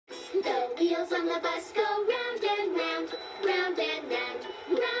The wheels on the bus go round and round, round and round,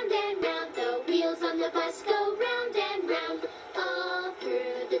 round and round. The wheels on the bus go round and round, all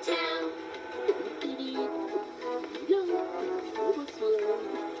through the town.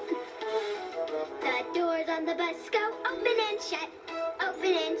 The doors on the bus go open and shut,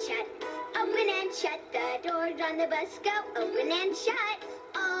 open and shut, open and shut. The doors on the bus go open and shut,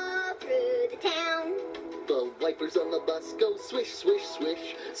 all through the town. The wipers on the bus go swish, swish,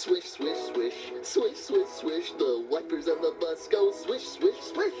 swish, swish, swish, swish, swish, swish, swish. The wipers on the bus go swish, swish,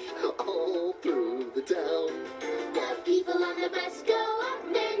 swish, all through the town. The people on the bus go up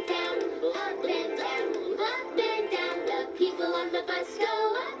and down, up and down, up and down. The people on the bus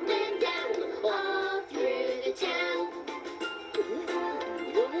go up and down, all through the town.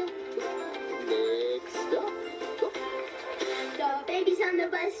 Next up. The babies on the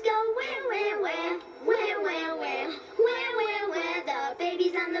bus go where, where, where, where, where, where, where, where, where. The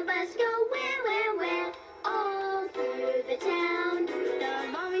babies on the bus go where, where, all through the town. The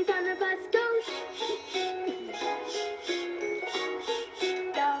mommies on the bus go shh, shh, shh, shh.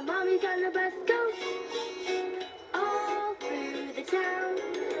 The mommies on the bus go shh, all through the town.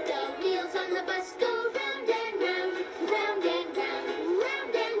 The wheels on the bus go round and round, round and round,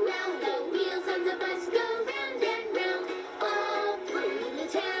 round and round. The wheels on the bus go round and round, all through the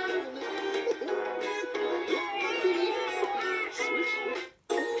town.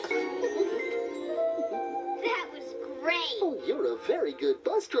 That was great. Oh, you're a very good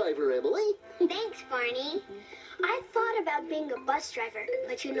bus driver, Emily. Thanks, Barney. I thought about being a bus driver,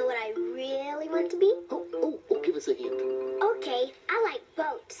 but you know what I really want to be? Oh, give us a hint. Okay, I like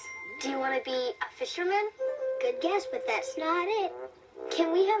boats. Do you want to be a fisherman? Good guess, but that's not it.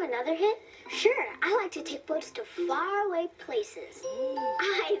 Can we have another hint? Sure, I like to take boats to faraway places.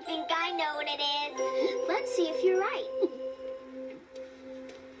 I think I know what it is. Let's see if you're right.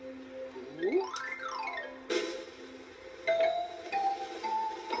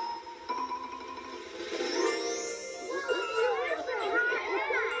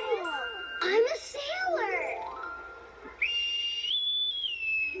 I'm a sailor.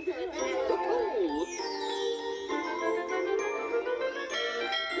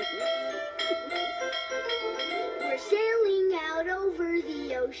 We're sailing out over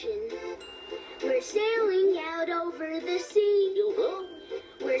the ocean. We're sailing out over the sea.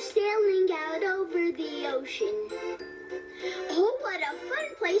 We're sailing out over the ocean. Oh, what a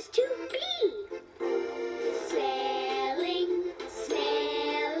fun place to be! Sailing,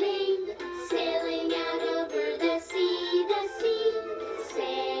 sailing, sailing out over the sea, the sea.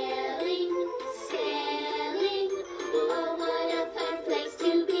 Sailing, sailing, oh, what a fun place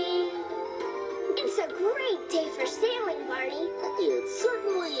to be. It's a great day for sailing, Barney. It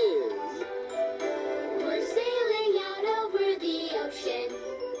certainly is. We're sailing out over the ocean.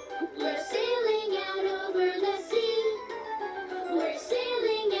 We're sailing out over the sea. We're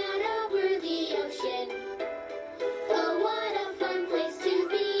sailing out over the ocean. Oh, what a fun place to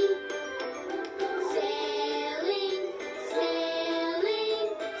be. Sailing, sailing,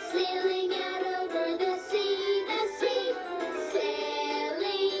 sailing out over the sea, the sea.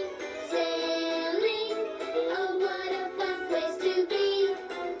 Sailing, sailing, oh, what a fun place to be.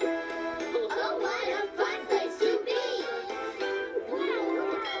 Oh, what a fun place to be.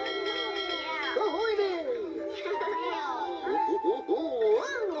 Ahoy there!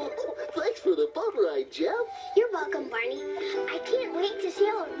 Thanks for the boat ride, Jeff. You're welcome, Barney. I can't wait to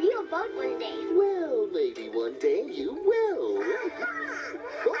sail a real boat one day. Well, maybe one day you will.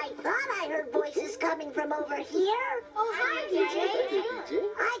 I thought I heard voices coming from over here. Oh, hi, PJ. PJ.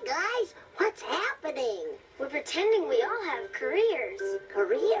 Hi, guys. What's happening? We're pretending we all have careers.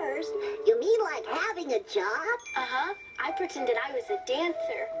 Careers? You mean like having a job? Uh-huh. I pretended I was a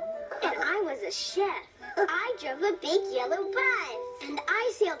dancer. And I was a chef. I drove a big yellow bus. And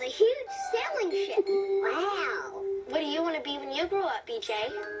I sailed a huge sailing ship. Wow. What do you want to be when you grow up, BJ?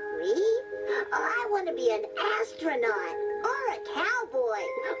 Me? Oh, I want to be an astronaut, or a cowboy,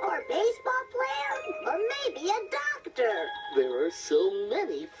 or a baseball player, or maybe a doctor. There are so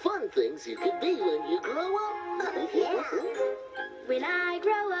many fun things you could be when you grow up. Yeah. When I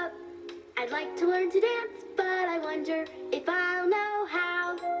grow up, I'd like to learn to dance, but I wonder if I'll know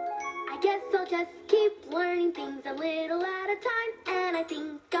how. I guess I'll just keep learning things a little at a time, and I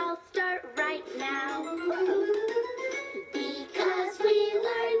think I'll start right now. Because we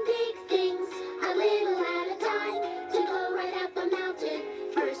learn big things a little at a time. To go right up a mountain,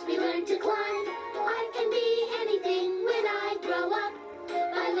 first we learn to climb. I can be anything when I grow up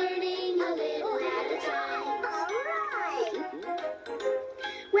by learning a little at a time. All right.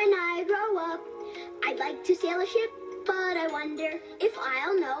 When I grow up, I'd like to sail a ship, but I wonder if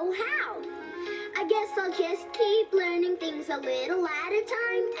I'll know how. I guess I'll just keep learning things a little at a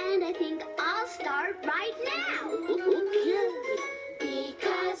time, and I think I'll start right now. Okay.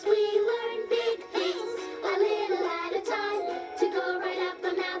 Because we learn big things a little at a time. To go right up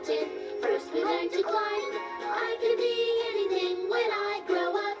a mountain, first we learn to climb. I can be anything when I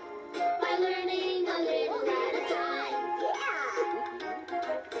grow up by learning a little at a time. Yeah.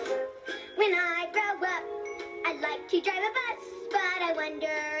 When I grow up, I'd like to drive a bus, but I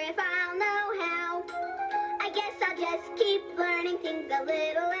wonder if I'll know how. I guess I'll just keep learning things a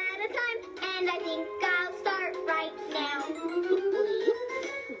little at a time, and I think I'll start right now.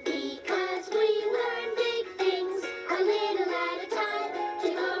 Because we learn big things a little at a time. To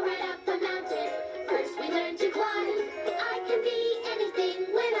go right up a mountain, first we learn to climb. I can be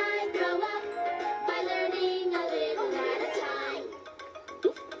anything when I grow up by learning a little at a time.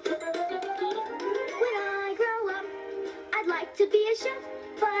 When I grow up, I'd like to be a chef,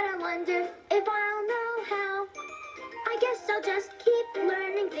 but I wonder if I'll know how. I guess I'll just keep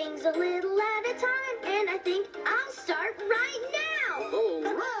learning things a little at a time, and I think I'll start right now. All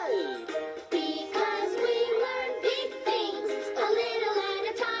right. Because we learn big things a little at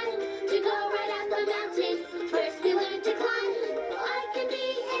a time. To go right up a mountain, first we learn to climb. I can be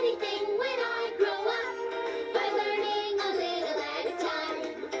anything when I grow up by learning a little at a time.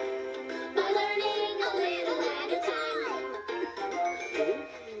 By learning a little at a time.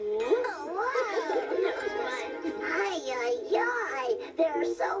 Oh, wow. That was fun. Ay. There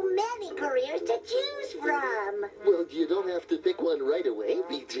are so many careers to choose from. Well, you don't have to pick one right away,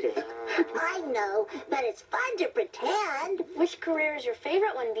 BJ. I know, but it's fun to pretend. Which career is your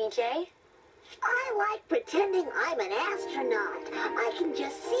favorite one, BJ? I like pretending I'm an astronaut. I can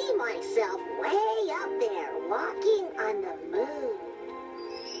just see myself way up there walking on the moon.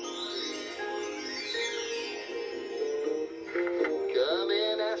 Come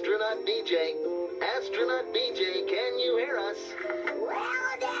in, Astronaut BJ. Astronaut BJ, can you hear us?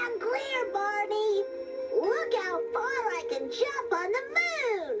 Loud and clear, Barney. Look how far I can jump on the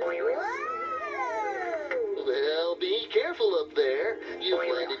moon. Whoa! Well, be careful up there. You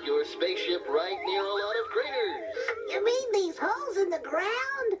landed your spaceship right near a lot of craters. You mean these holes in the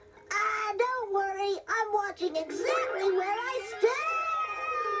ground? Don't worry. I'm watching exactly where I stand.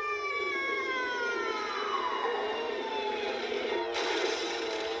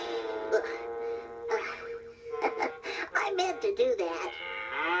 I meant to do that.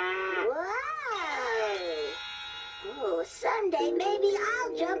 Whoa! Oh, someday maybe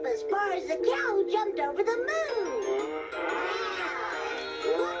I'll jump as far as the cow who jumped over the moon. Wow!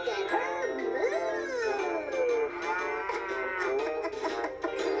 Look at her move!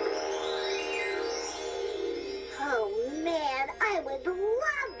 Oh man, I would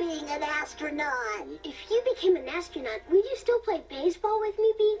love being an astronaut. If you became an astronaut, would you still play baseball with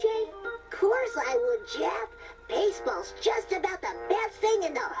me, BJ? Of course I would, Jeff. Baseball's just about the best thing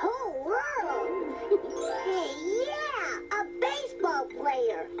in the whole world. Hey, yeah, a baseball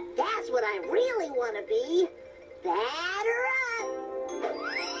player. That's what I really want to be. Batter up.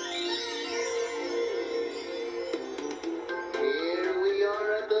 Here we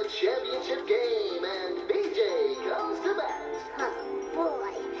are at the championship game, and BJ comes to bat. Oh,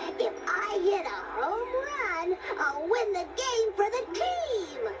 boy. If I hit a home run, I'll win the game for the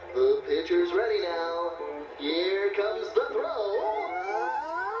team. The pitcher's ready now. Here comes the throw.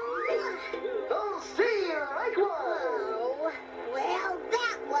 Oh, strike one. Oh, well,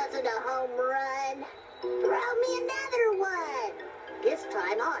 that wasn't a home run. Throw me another one. This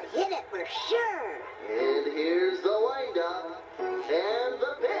time I'll hit it for sure. And here's the windup. And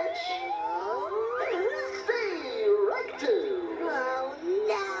the pitch. Strike two. Oh,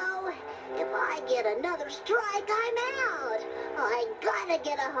 no. If I get another strike, I'm out. I gotta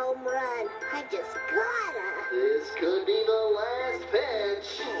get a home run. I just gotta. This could be the last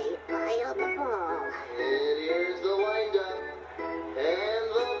pitch. Hey, eye on the ball. And here's the windup. And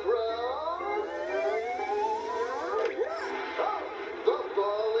the throw. Oh, the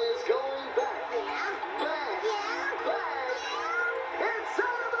ball is going back. Yeah. Back. Yeah. Back. It's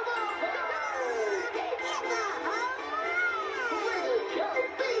out of the ballpark. It's a home run. Way to go,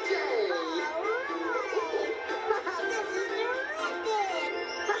 BJ. All right. Oh, this is terrific.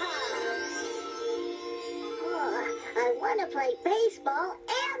 Oh, I want to play baseball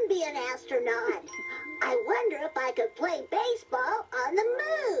and be an astronaut. I wonder if I could play baseball on the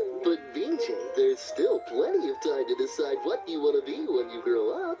moon. But BJ, there's still plenty of time to decide what you want to be when you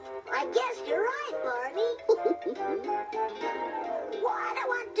grow up. I guess you're right, Barney. What I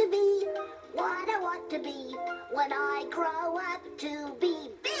want to be, what I want to be when I grow up to be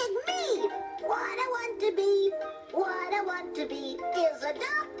big me. What I want to be. What I want to be is a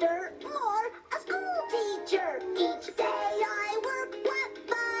doctor or a school teacher. Each day I work, what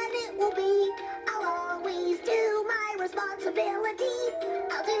fun it will be. I'll always do my responsibility.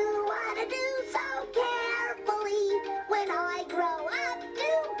 I'll do what I do so carefully. When I grow up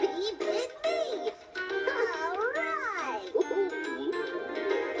to be big me. All right. What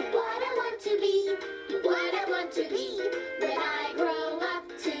I want to be, what I want to be, when I grow up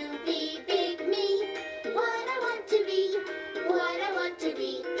to be big me. What I want to be, what I want to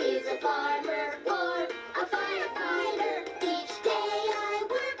be, is a farmer or a firefighter. Each day I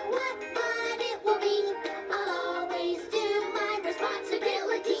work, what fun it will be. I'll always do my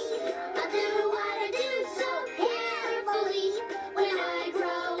responsibilities. I'll do what I do so carefully. When I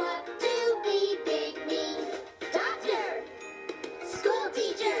grow up to be big me. Doctor, school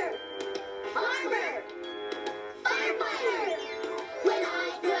teacher, farmer, firefighter. When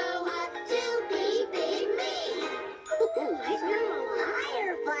I grow up to be big me.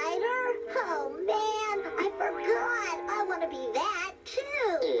 Firefighter? Oh man, I forgot. I want to be that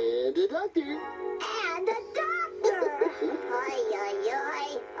too. And a doctor. And a doctor. Ay, ay,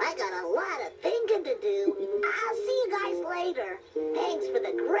 ay. I got a lot of thinking to do. I'll see you guys later. Thanks for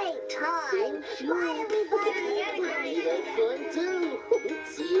the great time. Bye, everybody. You had fun too.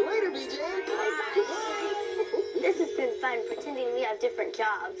 See you later, BJ. This has been fun pretending we have different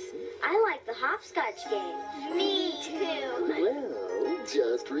jobs. I like the hopscotch game. Me too. Well,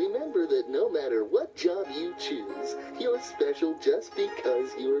 just remember that no matter what job you choose, you're special just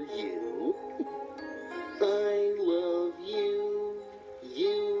because you're you. I love you.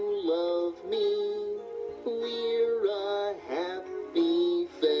 You love me. We're a happy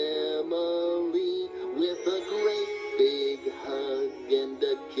family with a great big hug and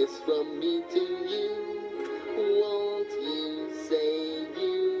a kiss from me to you. Won't you say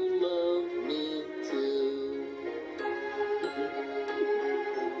you love me too?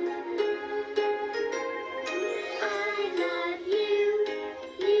 I love you,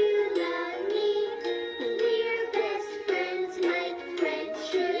 you love me. We're best friends like friends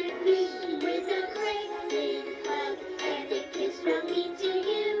should be. With a great big hug and a kiss from me to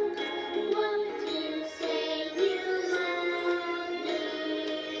you. Won't you say you love me?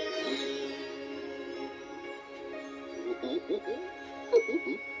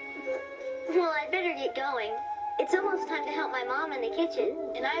 Well, I better get going. It's almost time to help my mom in the kitchen,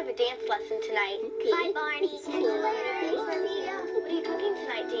 and I have a dance lesson tonight. Bye, Barney. See you later. Thanks, Maria. What are you cooking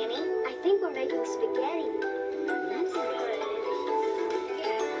tonight, Danny? I think we're making spaghetti. That's good.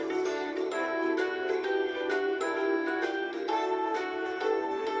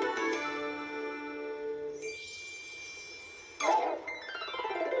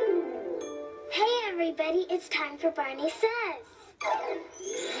 Hey, everybody. It's time for Barney Says.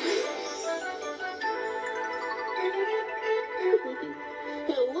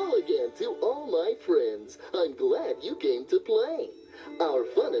 Hello again to all my friends. I'm glad you came to play. Our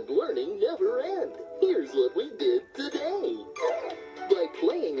fun and learning never end. Here's what we did today. By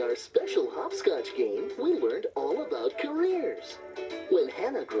playing our special hopscotch game, we learned all about careers. When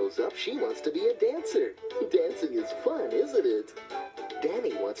Hannah grows up, she wants to be a dancer. Dancing is fun, isn't it?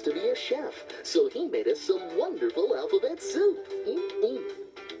 Danny wants to be a chef, so he made us some wonderful alphabet soup.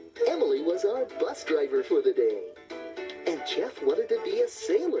 Emily was our bus driver for the day. And Jeff wanted to be a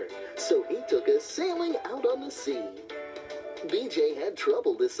sailor, so he took us sailing out on the sea. BJ had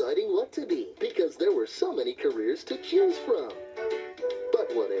trouble deciding what to be because there were so many careers to choose from.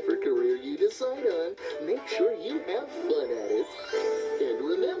 But whatever career you decide on, make sure you have fun at it. And